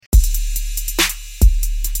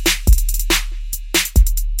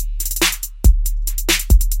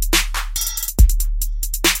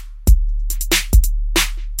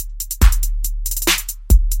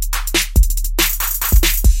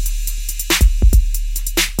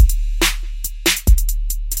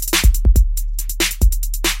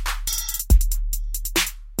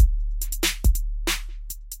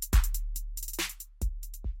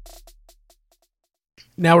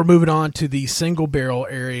Now we're moving on to the single barrel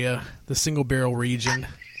area, the single barrel region.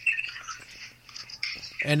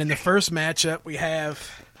 And in the first matchup, we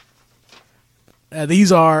have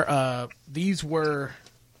these were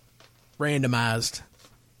randomized.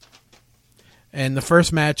 And the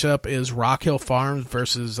first matchup is Rock Hill Farms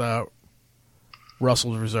versus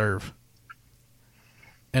Russell's Reserve.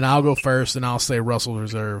 And I'll go first, and I'll say Russell's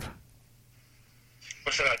Reserve.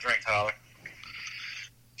 What should I drink, Tyler?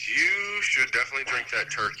 You should definitely drink that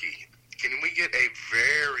turkey. Can we get a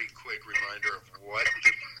very quick reminder of what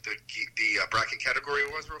the bracket category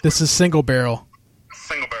was? Real quick? This is single barrel.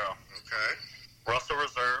 Single barrel. Okay. Russell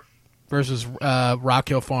Reserve Versus Rock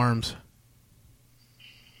Hill Farms.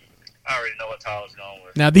 I already know what Tyler's going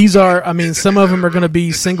with. Now these are, some of them are going to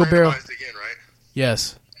be single barrel. Again, right?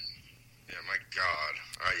 Yes. Yeah, my God.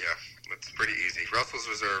 Yeah, that's pretty easy. Russell's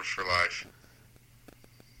Reserve for life.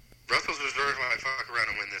 Russell's Reserve might fuck around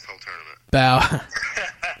and win this whole tournament.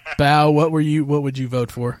 Bow, what would you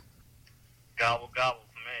vote for? Gobble, gobble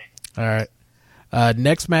for me. All right.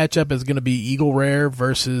 Next matchup is going to be Eagle Rare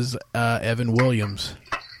versus Evan Williams.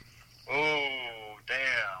 Oh,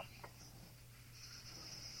 damn.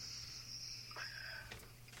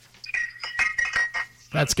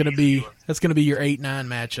 That's going to be your 8-9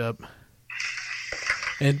 matchup.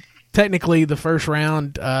 And technically, the first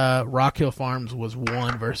round, Rock Hill Farms was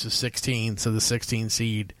 1 versus 16, so the 16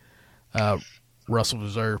 seed Russell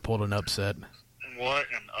Reserve pulled an upset. What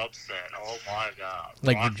an upset! Oh my God!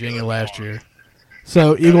 Like Rock Virginia Hill last Farms. year.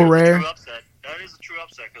 So Eagle Rare. That is a true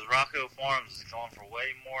upset because Rock Hill Farms is going for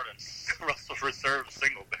way more than Russell Reserve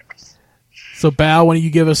single barrels. So Bow, why don't you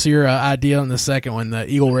give us your idea on the second one, the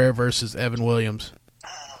Eagle Rare versus Evan Williams? Oh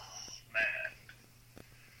man,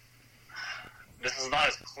 this is not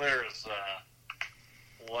as clear as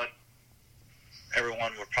what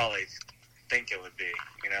everyone would probably think it would be,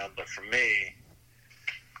 But for me,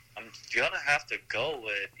 I'm gonna have to go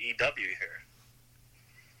with EW here.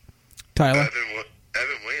 Tyler.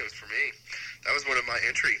 Evan Williams for me. That was one of my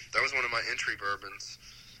entry bourbons.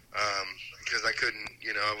 Because I couldn't,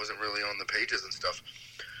 I wasn't really on the pages and stuff.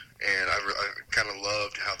 And I kind of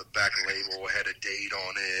loved how the back label had a date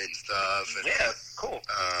on it and stuff. And, yeah, cool.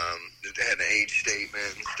 It had an age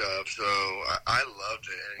statement and stuff. So I loved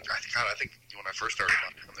it. And I think when I first started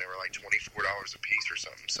buying them, they were like $24 a piece or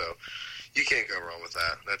something. So you can't go wrong with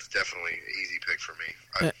that. That's definitely an easy pick for me.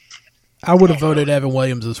 I would have voted Evan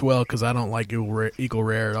Williams as well because I don't like Eagle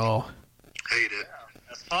Rare at all. Hate it.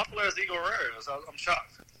 Yeah, as popular as Eagle Rare is, I'm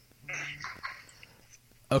shocked.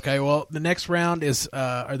 Okay, well, the next round is,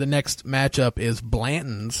 or the next matchup is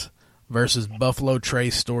Blanton's versus Buffalo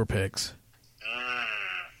Trace Store Picks.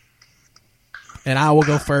 And I will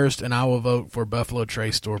go first, and I will vote for Buffalo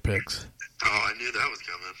Trace Store Picks. Oh, I knew that was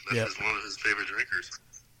coming. That's one of his favorite drinkers.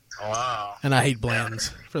 Wow. And I hate Blanton's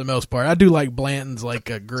for the most part. I do like Blanton's,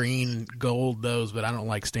 like a green, gold, those, but I don't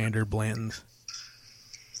like standard Blanton's.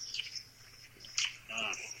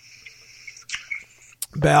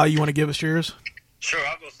 Val, you want to give us yours? Sure,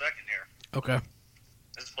 I'll go second here. Okay.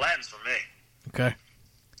 It's Blanton's for me. Okay.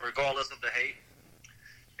 Regardless of the hate,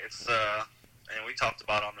 it's and we talked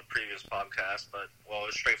about it on the previous podcast, but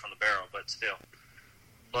it's straight from the barrel, but still,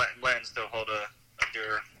 Blanton still hold a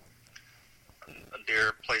dear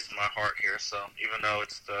place in my heart here. So even though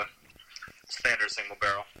it's the standard single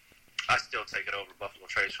barrel, I still take it over Buffalo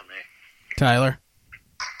Trace for me. Tyler.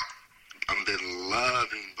 I've been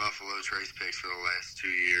loving Buffalo Trace picks for the last 2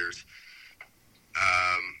 years.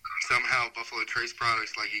 Somehow Buffalo Trace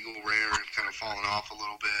products like Eagle Rare have kind of fallen off a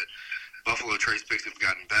little bit. Buffalo Trace picks have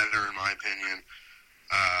gotten better, in my opinion.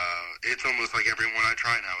 It's almost like every one I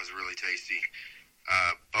try now is really tasty.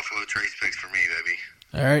 Buffalo Trace picks for me,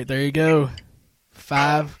 baby. All right, there you go.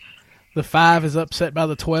 5. The 5 is upset by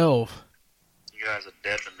the 12. You guys are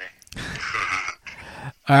dead to me.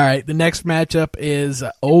 All right, the next matchup is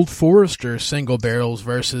Old Forester single barrels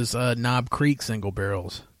versus Knob Creek single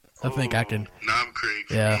barrels. I think I can. Knob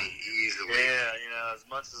Creek, yeah, easily. Yeah, as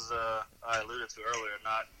much as I alluded to earlier,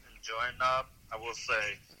 not enjoying Knob, I will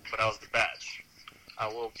say, but I was the batch. I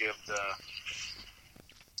will give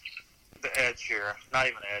the edge here. Not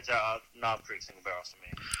even edge. Knob Creek single barrels to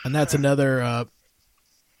me. And that's another.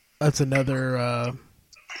 No-brainer.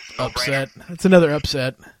 Upset. That's another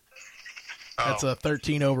upset. Oh. That's a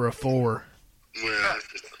 13 over a 4. Yeah,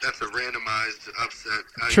 that's a randomized upset.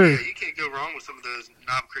 True. Yeah, you can't go wrong with some of those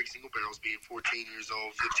Knob Creek single barrels being 14 years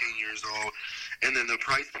old, 15 years old, and then the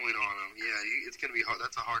price point on them. Yeah, it's going to be hard.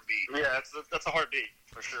 That's a hard beat. Yeah, that's a hard beat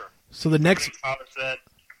for sure. So the next, like Tyler said,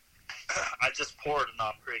 I just poured a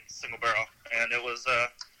Knob Creek single barrel, and it was,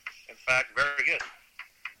 in fact, very good.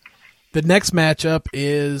 The next matchup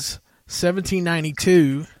is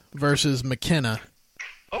 1792 versus McKenna.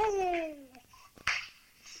 Oh,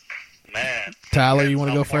 man. Tyler, you want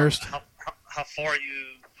to How go far- first? How far are you?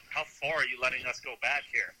 How far are you letting us go back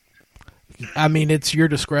here? I mean, it's your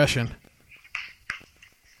discretion.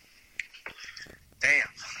 Damn.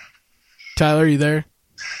 Tyler, you there?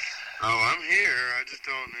 Oh, I'm here. I just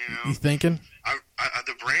don't, You thinking?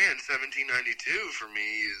 the brand 1792 for me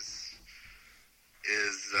is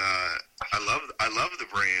I love the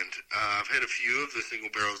brand. I've had a few of the single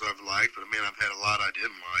barrels I've liked, but man, I've had a lot I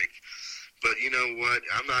didn't like. But you know what?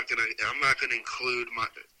 I'm not gonna include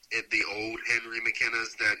the old Henry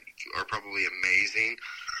McKennas that are probably amazing.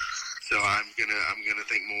 So I'm gonna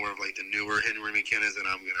think more of like the newer Henry McKennas, and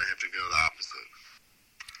I'm gonna have to go the opposite.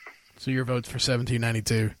 So your vote's for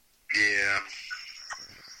 1792. Yeah.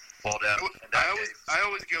 Well, I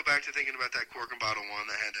always go back to thinking about that cork and bottle one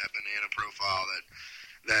that had that banana profile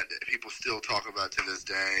that people still talk about to this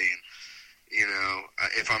day. And you know,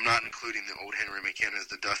 if I'm not including the old Henry McKennas,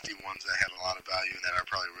 the dusty ones that have a lot of value and that are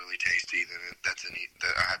probably really tasty, then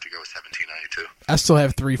I have to go with 1792. I still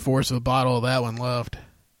have 3/4 of a bottle of that one left.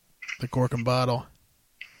 The cork and bottle.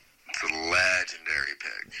 It's a legendary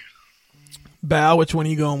pick. Bow, which one are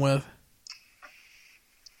you going with?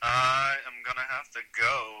 I am gonna have to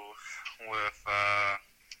go with.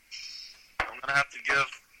 I'm gonna have to give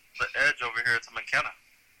the edge over here to McKenna.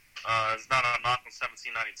 It's not a knock on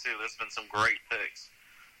 1792. There's been some great picks,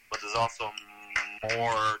 but there's also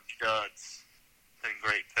more duds than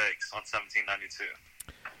great picks on 1792.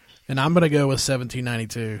 And I'm going to go with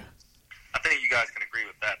 1792. I think you guys can agree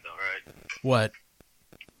with that, though, right? What?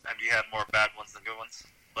 Have you had more bad ones than good ones?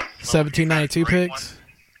 But 1792 picks?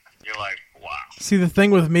 You're like, wow. See, the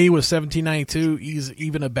thing with me with 1792 is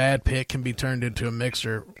even a bad pick can be turned into a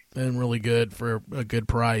mixer and really good for a good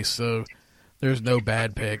price. So there's no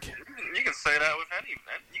bad pick. You can say that with any.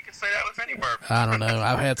 You can say that with any bourbon. I don't know.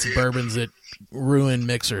 I've had some bourbons that ruin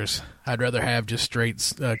mixers. I'd rather have just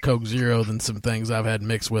straight Coke Zero than some things I've had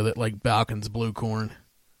mixed with it, like Balkan's Blue Corn.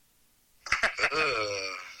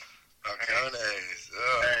 Balcones.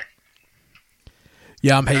 Hey,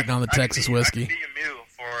 Yeah, I'm hating on the I can Texas be- whiskey. I can be a mule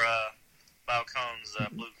for Balcone's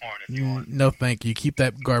Blue Corn if you want. No, thank you. Keep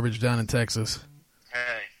that garbage down in Texas.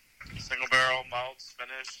 Hey, single barrel, malts,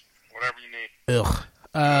 finish, whatever you need.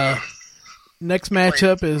 Ugh. Next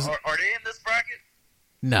matchup is Are they in this bracket?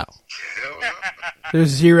 no. Hell no. There's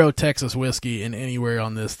 0 Texas whiskey in anywhere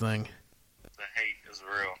on this thing. The hate is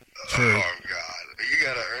real. True. Oh, God. You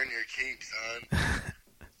got to earn your keep,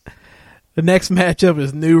 son. The next matchup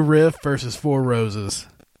is New Riff versus Four Roses.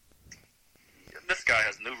 This guy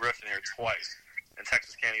has New Riff in here twice, and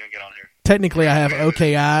Texas can't even get on here. Technically, I have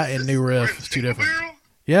OKI and New We're in Riff. It's two single different. barrel?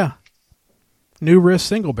 Yeah. New Riff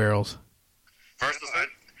single barrels Versus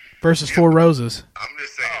versus Four Roses. I'm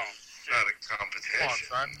just saying, Oh, it's not a come on, competition.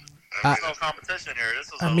 son. I There's no competition here. This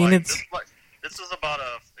is. I mean, it's- this is about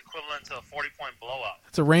equivalent to a 40-point blowout.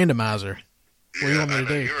 It's a randomizer. What do you want me to I know,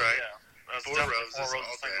 do? You're right. Yeah, that's Four definitely Roses Four Roses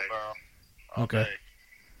all single day. barrel. Okay. Day.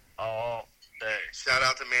 All day. Shout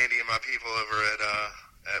out to Mandy and my people over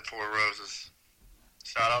at Four Roses.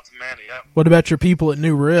 Shout out to Manny. Yep. What about your people at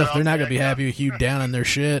New Riff? Yeah, They're not I'll going to be check happy with you down in their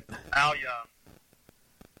shit. Al Young.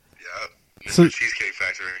 Yep. So- Mr. Cheesecake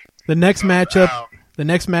Factory. The next matchup, Al. the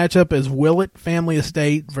next matchup is Willett Family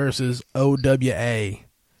Estate versus OWA.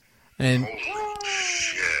 And Holy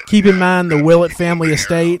shit. keep in mind the Willett Family Barrel.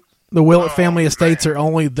 Estate, the Willett Oh, Family Estates man. are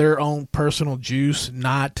only their own personal juice,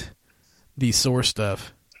 not the source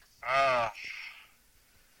stuff.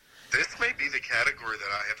 This may be the category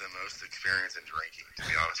that I have the most experience in drinking, to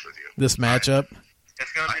be honest with you. This matchup.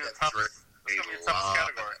 It's going to I be the have toughest. It's going to be the drank a toughest lot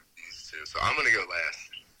category. of these two, so I'm going to go last.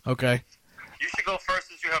 Okay. You should go first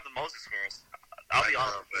since you have the most experience. I'll be I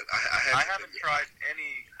know, honest. but I haven't tried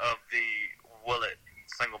any of the Willett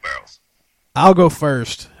single barrels. I'll go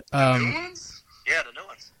first. New ones? Yeah, the new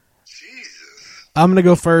ones. Jesus. I'm going to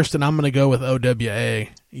go first, and I'm going to go with OWA.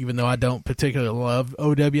 Even though I don't particularly love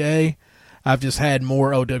OWA, I've just had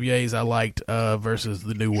more OWAs I liked versus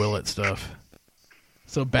the new Willett stuff.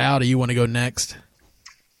 So, Bow, do you want to go next?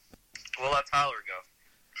 We'll let Tyler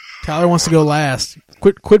go. Tyler wants to go last.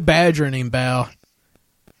 Quit badgering him, Bow.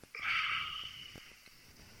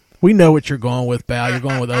 We know what you're going with, Bow. You're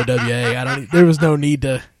going with OWA. There was no need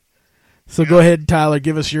to. So go ahead, Tyler.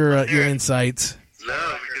 Give us your insights. No,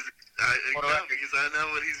 because I know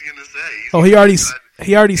what he's going to say. He's Oh, he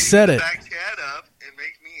already said it. Back Chad up and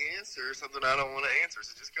make me answer something I don't want to answer.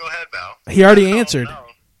 So just go ahead, Val. He already answered. No.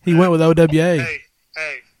 He went with OWA. Hey,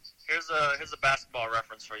 here's a basketball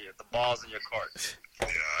reference for you. The ball's in your court. Yeah,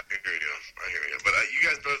 I hear you. But you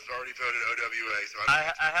guys both already voted OWA, so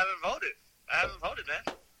I haven't voted.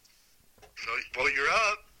 Man. Well, you're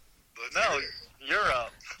up. Let's hear it. You're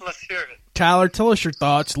up. Let's hear it. Tyler, tell us your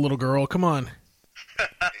thoughts, little girl. Come on.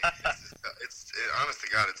 Honest to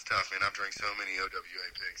God, it's tough, man. I've drank so many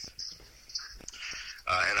OWA picks.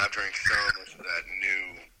 And I've drank so much of that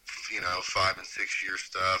new, 5 and 6 year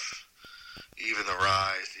stuff. Even the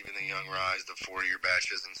Rise, even the Young Rise, the 4-year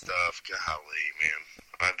batches and stuff. Golly, man.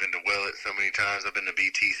 I've been to Willett so many times. I've been to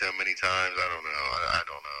BT so many times. I don't know.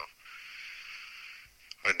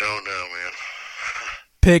 I don't know, man.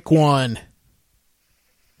 Pick one.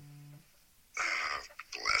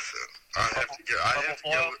 Bless it. I have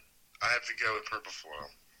to go with Purple Foil.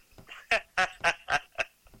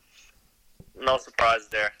 No surprise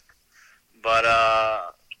there. But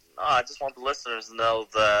I just want the listeners to know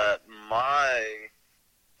that my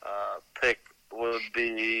pick would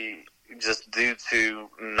be just due to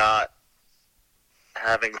not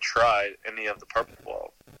having tried any of the Purple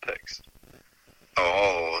Foil picks.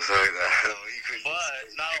 Oh, sorry. But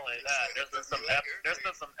not only that, there's been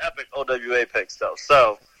some epic OWA picks though.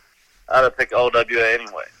 So I'd pick OWA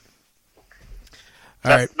anyway.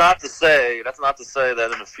 That's not to say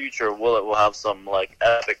that in the future Willett will have some like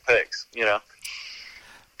epic picks,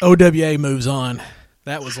 OWA moves on.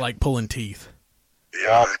 That was like pulling teeth.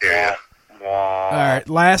 Yeah. All right,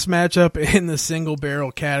 last matchup in the single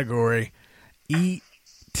barrel category: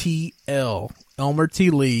 ETL Elmer T.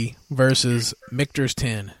 Lee versus Michter's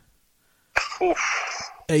 10,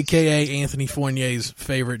 a.k.a. Anthony Fournier's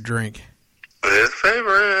favorite drink. His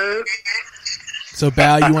favorite. So,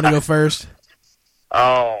 Bal, you want to go first?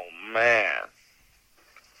 Oh, man.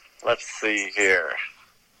 Let's see here.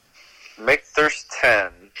 Michter's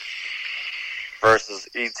 10 versus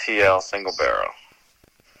ETL single barrel.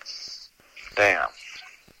 Damn.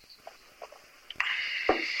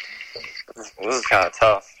 This is kind of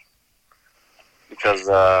tough. Because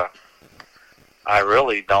I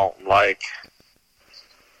really don't like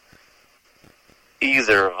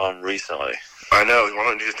either of them recently. I know. Why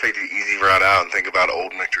don't you just take the easy route out and think about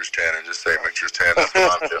old Michter's 10 and just say Michter's 10? That's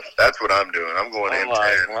what I'm doing. That's what I'm doing. I'm going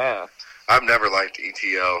M10. Man. I've never liked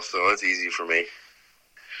ETL, so it's easy for me.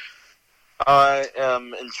 I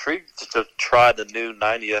am intrigued to try the new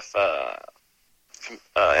 90th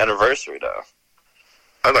anniversary, though.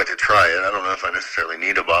 I'd like to try it. I don't know if I necessarily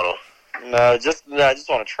need a bottle. No, I just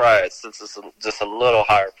want to try it since it's just a little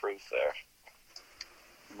higher proof there.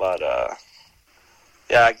 But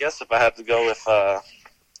yeah, I guess if I have to go with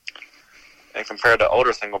and compare to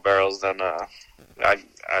older single barrels, then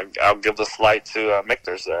I'll give the slight to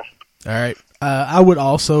Michter's there. All right, I would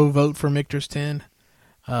also vote for Michter's 10.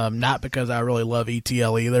 Not because I really love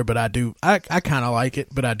ETL either, but I kind of like it,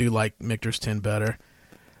 but I do like Michter's 10 better.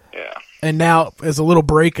 Yeah. And now, as a little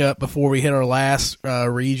breakup before we hit our last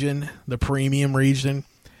region, the premium region,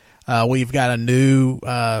 we've got a new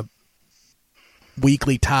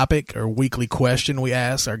weekly topic or weekly question we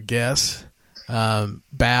ask our guests.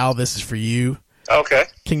 Bal, this is for you. Okay.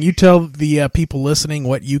 Can you tell the people listening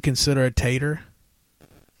what you consider a tater?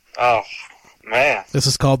 Oh, man. This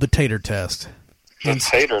is called the tater test. The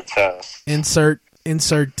tater test. Insert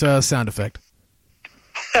sound effect.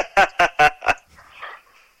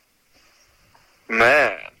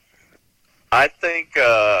 Man, I think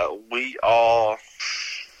we all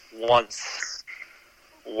once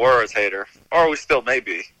were a tater, or we still may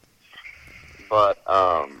be. But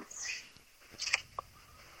I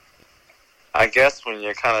guess when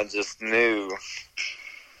you're kind of just new,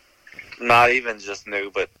 not even just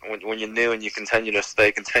new, but when you're new and you continue to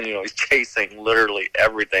stay continually chasing literally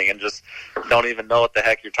everything and just don't even know what the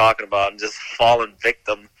heck you're talking about and just falling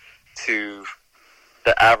victim to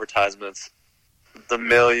the advertisements, the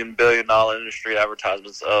 $1 billion industry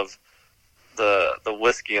advertisements of the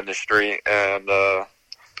whiskey industry, and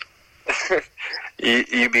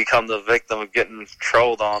you become the victim of getting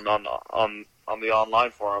trolled on the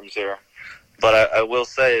online forums here. But I will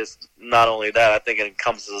say is not only that, I think it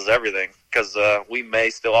encompasses everything, because we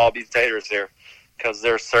may still all be taters here, because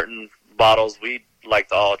there are certain bottles we like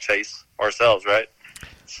to all chase ourselves, right?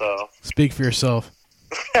 So speak for yourself.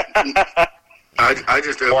 I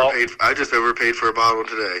just overpaid. I just overpaid for a bottle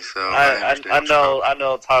today, so I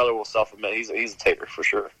know Tyler will self-admit he's a tater for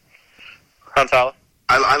sure. Huh, Tyler?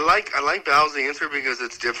 I like Bal's answer because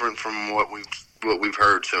it's different from what we've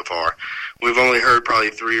heard so far. We've only heard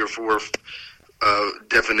probably 3 or 4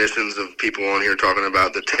 definitions of people on here talking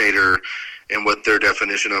about the tater and what their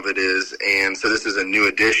definition of it is, and so this is a new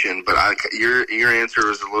addition. But your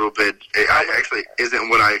answer is a little bit. Actually isn't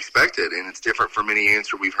what I expected, and it's different from any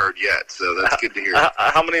answer we've heard yet. So that's good to hear.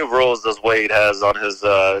 How many rules does Wade has on his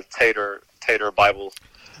tater Bible?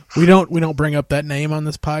 We don't bring up that name on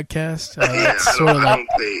this podcast. That's sort of like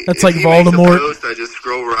that's if like he makes a Voldemort. post, I just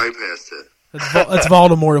scroll right past it. That's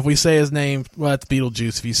Voldemort. If we say his name, well, that's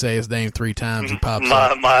Beetlejuice. If you say his name 3 times, he pops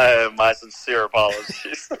up. My sincere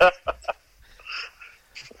apologies. To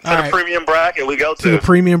All the right. premium bracket we go To the to.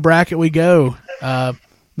 premium bracket we go.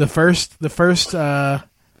 The first. This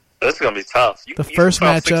is gonna be tough. The first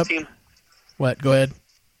found matchup- 16? What? Go ahead.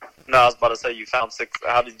 No, I was about to say you found 6.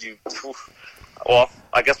 How did you? Well,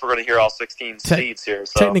 I guess we're gonna hear all 16 seeds here.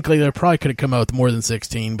 So Technically, they probably could have come up with more than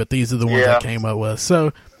 16, but these are the ones Yeah. I came up with.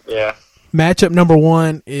 So, yeah. matchup number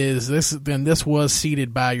 1 is this. Then this was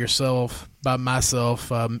seeded by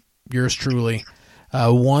myself, yours truly.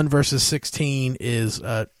 1 versus 16 is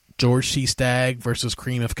George T. Stagg versus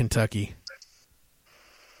Cream of Kentucky.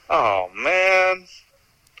 Oh man,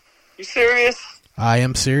 you serious? I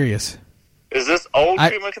am serious. Is this old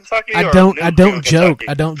Cream of Kentucky? I or don't. new I Cream don't of joke. Kentucky?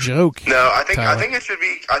 I don't joke. No, I think Tyler. it should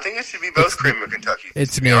be. I think it should be both Cream of Kentucky.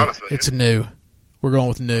 It's to be new. honest with It's you. new. We're going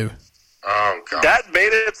with new. Oh god. That made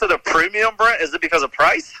it to the premium, Brent. Is it because of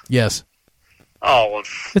price? Yes. Oh, well,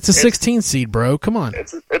 It's a 16 seed, bro. Come on.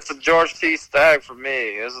 It's a George T. Stagg for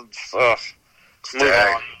me. Move Stagg.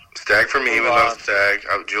 on. Stagg for me. Move We on. love Stagg.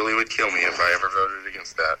 Julie would kill me if I ever voted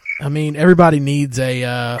against that. I mean, everybody needs a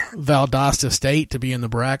Valdosta State to be in the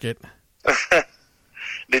bracket.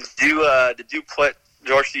 Did you put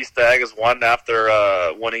George T. Stagg as one after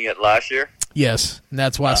winning it last year? Yes, and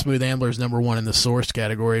that's why Smooth Ambler is number 1 in the source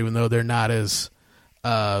category, even though they're not as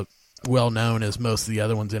well known as most of the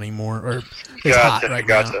other ones anymore, or it's hot right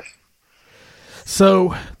now.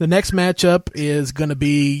 So the next matchup is going to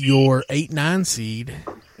be your 8-9 seed.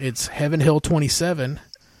 It's Heaven Hill 27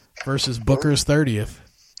 versus Booker's 30th.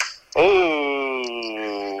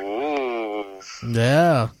 Ooh.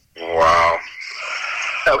 Yeah. Wow.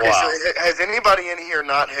 Okay, Wow. so has anybody in here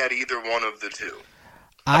not had either one of the two?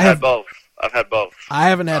 I've had both. I've had both. I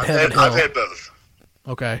haven't had Heaven Hill. I've had both.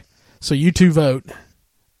 Okay, so you two vote,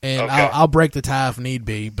 and Okay. I'll break the tie if need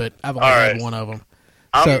be. But I've only All had right. one of them.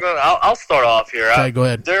 I'll start off here. Okay, go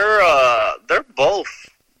ahead. They're both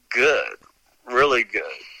good, really good,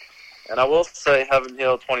 and I will say Heaven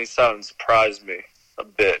Hill 27 surprised me a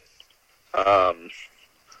bit.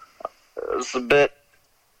 It's a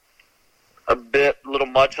little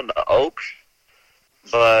much on the oak,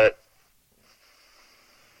 but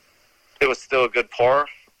it was still a good pour.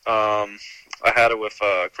 I had it with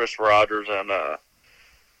Chris Rogers and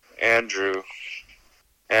Andrew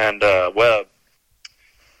and Webb,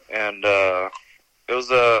 and it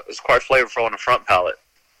was quite flavorful on the front palate.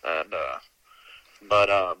 And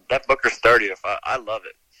but that Booker's 30th, I love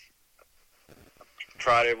it.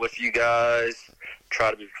 Tried it with you guys,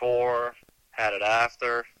 tried it before, had it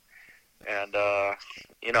after, and I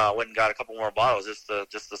went and got a couple more bottles just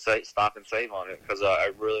to stock and save on it because I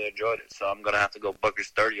really enjoyed it. So I'm gonna have to go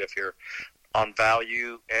Booker's 30th here on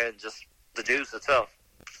value and just the juice itself.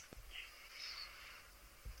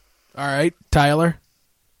 All right, Tyler.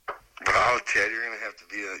 Well, Ted, you're gonna have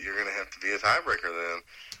to be a tiebreaker then,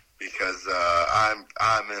 because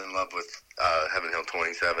I'm in love with Heaven Hill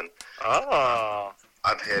 27. Oh,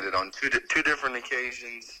 I've had it on two different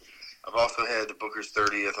occasions. I've also had the Booker's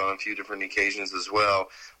 30th on a few different occasions as well.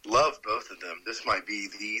 Love both of them. This might be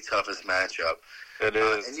the toughest matchup. it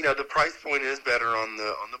is. And the price point is better on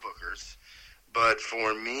the Bookers, but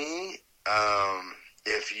for me,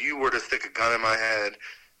 if you were to stick a gun in my head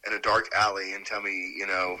in a dark alley and tell me,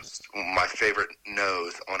 my favorite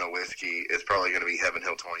nose on a whiskey is probably going to be Heaven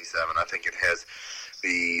Hill 27. I think it has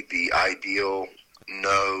the ideal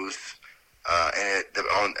nose. And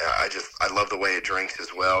I love the way it drinks as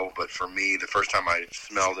well. But for me, the first time I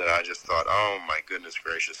smelled it, I just thought, oh my goodness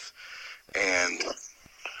gracious! And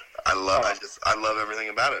I love everything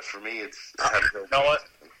about it. For me, it's. You know what?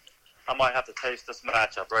 I might have to taste this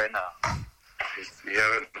matchup right now. You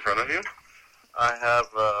have it in front of you? I have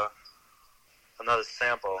another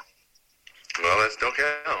sample. Well, that still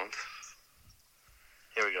counts.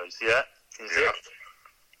 Here we go. You see that? Can you see Yeah.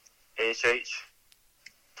 it? HH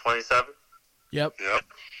 27. Yep. Yep.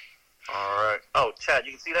 All right. Oh, Chad,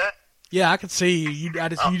 you can see that? Yeah, I can see you.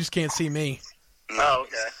 You just can't see me. Oh,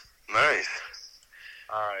 okay. Nice.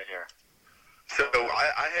 All right, here. So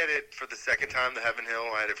I had it for the second time, the Heaven Hill.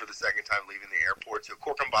 I had it for the second time leaving the airport. So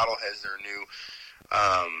Cork and Bottle has their new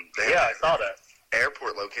I saw that.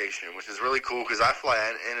 airport location, which is really cool because I fly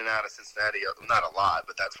in and out of Cincinnati, not a lot,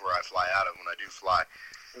 but that's where I fly out of when I do fly.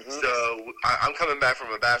 Mm-hmm. So I'm coming back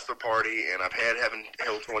from a bachelor party, and I've had Heaven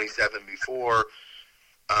Hill 27 before,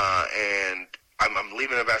 and I'm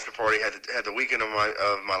leaving a bachelor party. Had the weekend of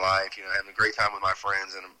my life, having a great time with my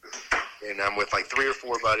friends, and and I'm with like 3 or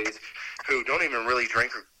 4 buddies who don't even really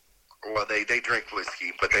drink. Well, they drink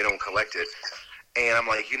whiskey, but they don't collect it. And I'm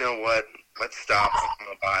like, you know what? Let's stop.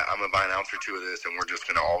 I'm gonna buy an ounce or 2 of this, and we're just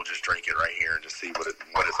gonna all just drink it right here and just see what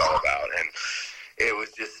it's all about. And it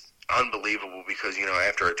was just unbelievable because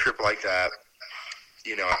after a trip like that,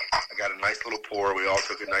 I got a nice little pour. We all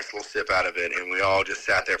took a nice little sip out of it, and we all just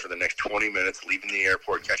sat there for the next 20 minutes, leaving the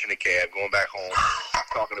airport, catching a cab, going back home,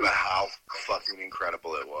 talking about how fucking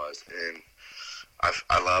incredible it was. And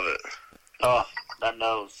I love it. Oh, that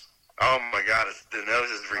nose. Oh my God, the nose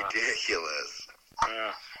is ridiculous.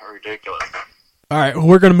 Yeah, ridiculous. All right,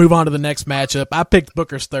 we're going to move on to the next matchup. I picked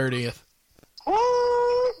Booker's 30th.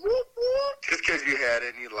 Just because you had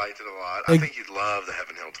it and you liked it a lot. I think you'd love the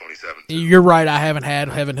Heaven Hill 27. You're right, I haven't had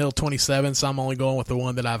Heaven Hill 27, so I'm only going with the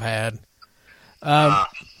one that I've had.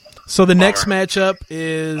 So the next matchup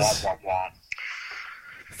is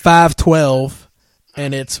 512,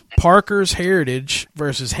 and it's Parker's Heritage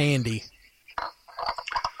versus Handy.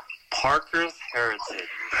 Parker's Heritage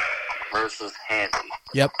versus Handy.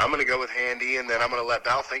 Yep. I'm going to go with Handy, and then I'm going to let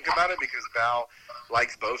Val think about it because Val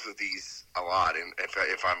likes both of these a lot, and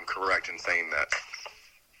if I'm correct in saying that.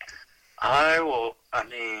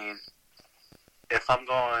 If I'm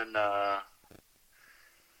going,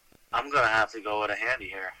 I'm going to have to go with a Handy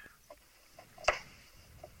here.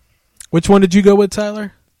 Which one did you go with,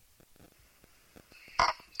 Tyler?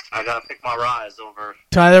 I got to pick my Rise over.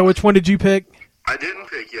 Tyler, which one did you pick? I didn't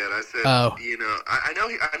pick yet. I said, I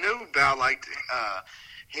know Val liked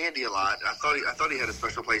Handy a lot. I thought he had a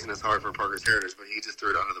special place in his heart for Parker's Heritage, but he just threw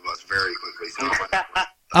it under the bus very quickly.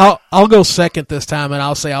 So I'll go second this time, and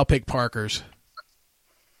I'll say I'll pick Parker's.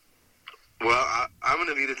 Well, I'm going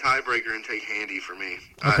to be the tiebreaker and take Handy for me.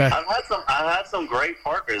 Okay. I've had some great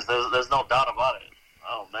Parkers. There's no doubt about it.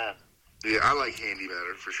 Oh man. Yeah, I like Handy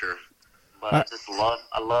better for sure. But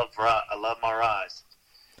I love my Rise.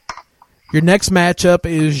 Your next matchup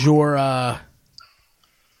is your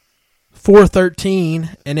 413,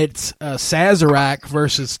 and it's Sazerac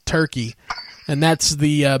versus Turkey, and that's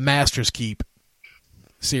the Masters Keep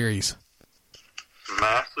series.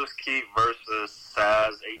 Masters Keep versus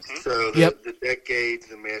Saz 18? So the Decades,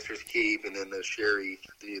 the Masters Keep, and then the Sherry,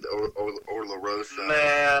 the Olorosa.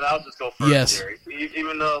 Man, I'll just go first. Yes. Sherry.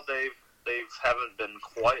 Even though they haven't been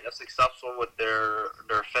quite as successful with their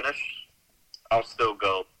finish, I'll still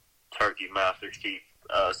go Turkey Masters Keep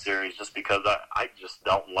series just because I just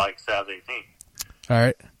don't like Saz 18. All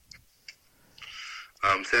right.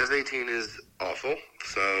 Saz 18 is awful,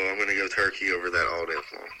 so I'm going to go Turkey over that all day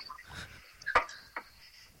long.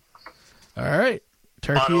 All right.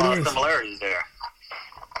 Turkey A lot it of is. similarities there.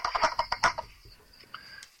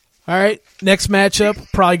 All right. Next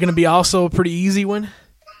matchup, probably going to be also a pretty easy one.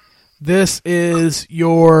 This is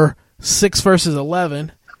your 6 versus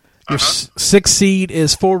 11. Your 6th seed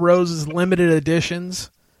is Four Roses Limited Editions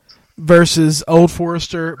versus Old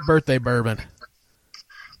Forester Birthday Bourbon.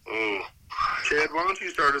 Ooh. Chad, why don't you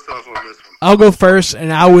start us off on this one? I'll go first,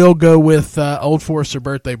 and I will go with Old Forester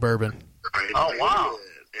Birthday Bourbon. Oh, wow.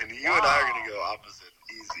 And you and I are going to go opposite.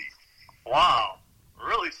 Easy. Wow.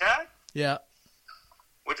 Really, Chad? Yeah.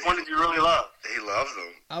 Which one did you really love? He loves them.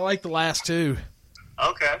 I like the last two.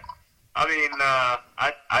 Okay. I mean,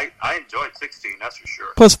 I enjoyed 16, that's for sure.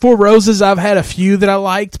 Plus, Four Roses, I've had a few that I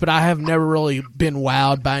liked, but I have never really been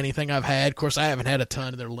wowed by anything I've had. Of course, I haven't had a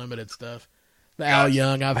ton of their limited stuff. The Al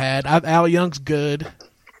Young I've had. Al Young's good. It's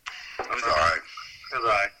all right. It's all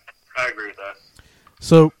right. I agree with that.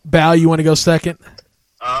 So, Val, you want to go second?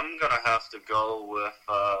 I'm going to have to go with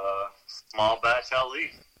Small Batch LE.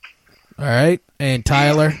 All right. And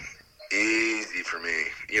Tyler? Easy for me.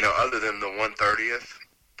 Other than the 130th,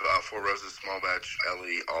 Four Roses Small Batch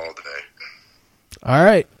LE all day. All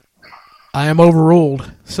right. I am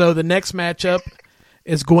overruled. So, the next matchup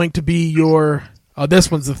is going to be your... Oh,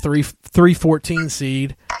 this one's the 314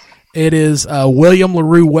 seed. It is William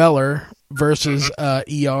LaRue Weller versus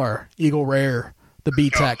ER, Eagle Rare, the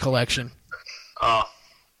BTAC collection.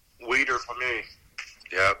 Weeder for me.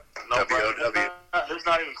 Yep. No, WOW. It's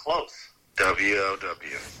not even close. WOW.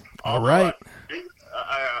 All right.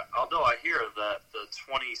 Although I hear that the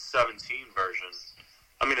 2017 version,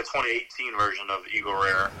 the 2018 version of Eagle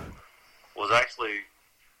Rare was actually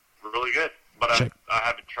really good, but I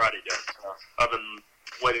haven't tried it yet. So I've been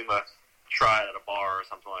waiting to try it at a bar or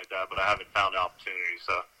something like that, but I haven't found the opportunity.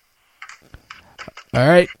 So. All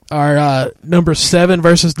right. Our number 7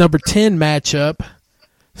 versus number 10 matchup,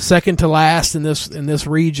 second to last in this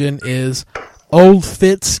region, is Old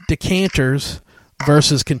Fitz Decanters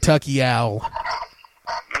versus Kentucky Owl.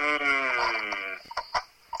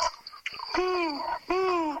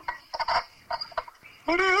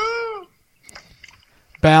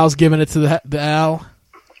 Bal's giving it to the Al.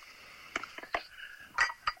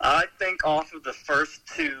 I think off of the first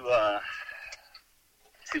two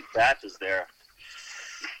batches there,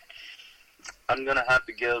 I'm going to have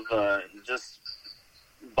to give, just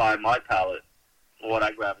by my palate, what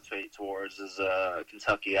I gravitate towards is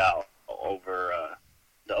Kentucky Owl over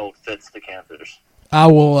the old Fitz decanters. I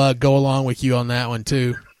will go along with you on that one,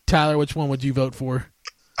 too. Tyler, which one would you vote for?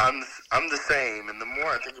 I'm the same, and the more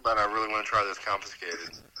I think about it, I really want to try this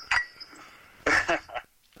confiscated.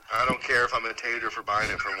 I don't care if I'm a tater for buying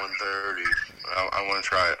it for $130. I want to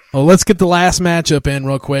try it. Well, let's get the last matchup in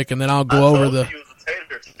real quick, and then I'll go over the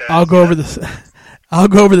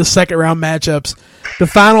second round matchups. The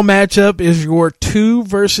final matchup is your 2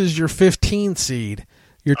 versus your 15 seed.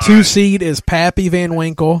 Your 2 seed is Pappy Van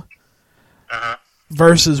Winkle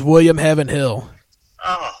versus William Heaven Hill.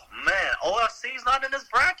 Oh man, OFC's not in this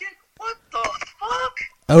bracket? What the fuck?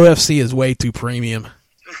 OFC is way too premium.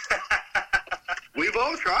 We've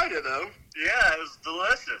all tried it though. Yeah, it was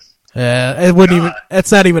delicious. Yeah, it wouldn't even.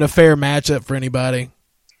 That's not even a fair matchup for anybody.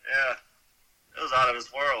 Yeah, it was out of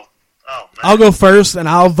this world. Oh man. I'll go first, and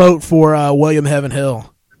I'll vote for William Heaven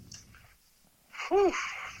Hill. Whew.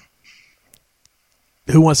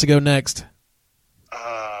 Who wants to go next?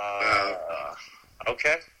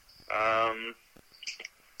 Okay.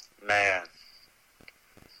 Man,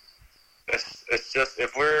 it's just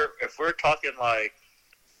if we're talking like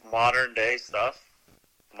modern day stuff,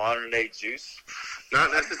 modern day juice.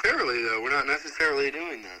 Not necessarily though. We're not necessarily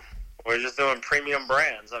doing that. We're just doing premium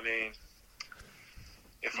brands. I mean,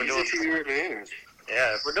 if we're doing to your advantage.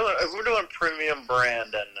 Yeah, if we're doing premium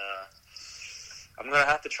brand, and I'm gonna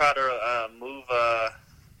have to try to move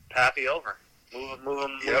Pappy over, move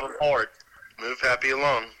him forward. Move Pappy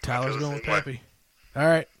along. Tyler's going with Pappy. All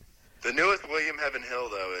right. The newest William Heaven Hill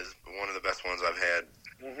though is one of the best ones I've had.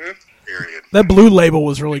 Mm-hmm. Period. That blue label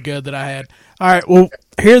was really good that I had. All right. Well,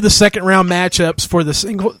 here are the second round matchups for the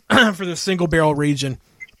single barrel region.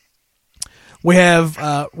 We have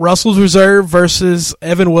Russell's Reserve versus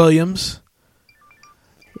Evan Williams.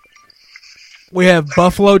 We have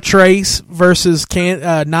Buffalo Trace versus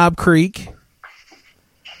Knob Creek.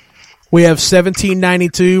 We have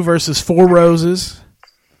 1792 versus Four Roses.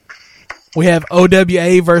 We have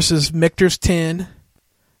OWA versus Michter's 10.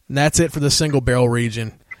 And that's it for the single barrel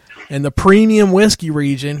region. In the premium whiskey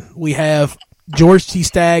region, we have George T.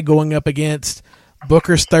 Stagg going up against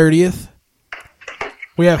Booker's 30th.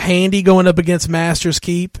 We have Handy going up against Master's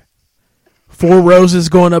Keep. Four Roses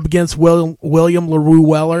going up against William LaRue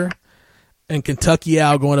Weller. And Kentucky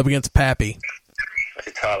Owl going up against Pappy.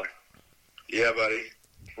 Hey, Tyler. Yeah, buddy.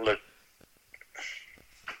 Look.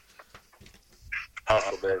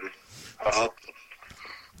 Hustle, baby. Hustle.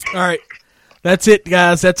 All right. That's it,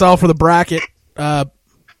 guys. That's all for the bracket.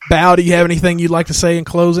 Bow, do you have anything you'd like to say in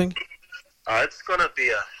closing? It's going to be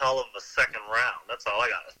a hell of a second round. That's all I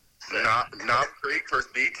got to say. Knob Creek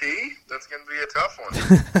versus BT? That's going to be a tough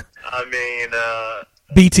one. I mean...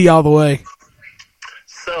 BT all the way.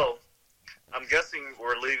 So, I'm guessing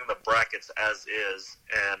we're leaving the brackets as is,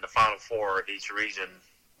 and the final four of each region,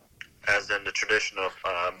 as in the tradition of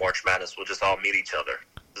March Madness, will just all meet each other.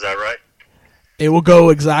 Is that right? It will go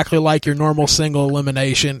exactly like your normal single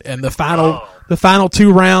elimination, and the final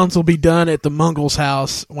 2 rounds will be done at the Mungle's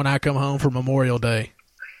house when I come home for Memorial Day.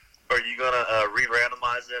 Are you going to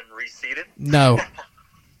re-randomize it and reseed it? No.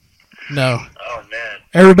 No. Oh, man.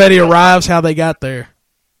 Everybody arrives how they got there.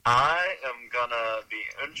 I am going to be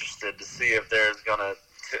interested to see if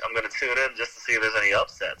I'm going to tune in just to see if there's any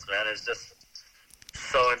upsets, man. It's just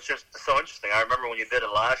so interesting. I remember when you did it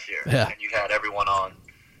last year, and you had everyone on,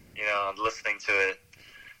 listening to it,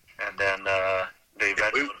 and then the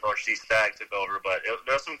event with North Sea Stag took over. But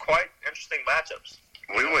there's some quite interesting matchups.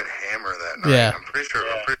 We went hammer that night. Yeah. I'm pretty sure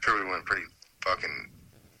we went pretty fucking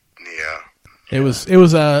It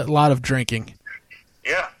was a lot of drinking.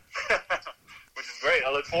 Yeah. Which is great.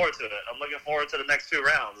 I look forward to it. I'm looking forward to the next 2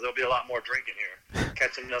 rounds. There'll be a lot more drinking here.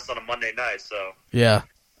 Catching us on a Monday night, so. Yeah.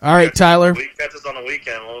 All right, Tyler. If we catch us on a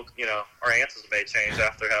weekend, our answers may change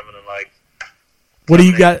after having to, What do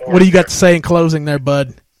you got to say in closing there,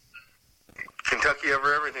 bud? Kentucky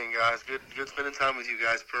over everything, guys. Good spending time with you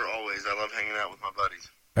guys per always. I love hanging out with my buddies.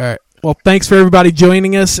 All right. Well, thanks for everybody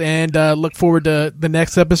joining us, and look forward to the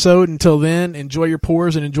next episode. Until then, enjoy your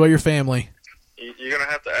pours and enjoy your family. You're going to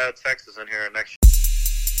have to add Texas in here next year.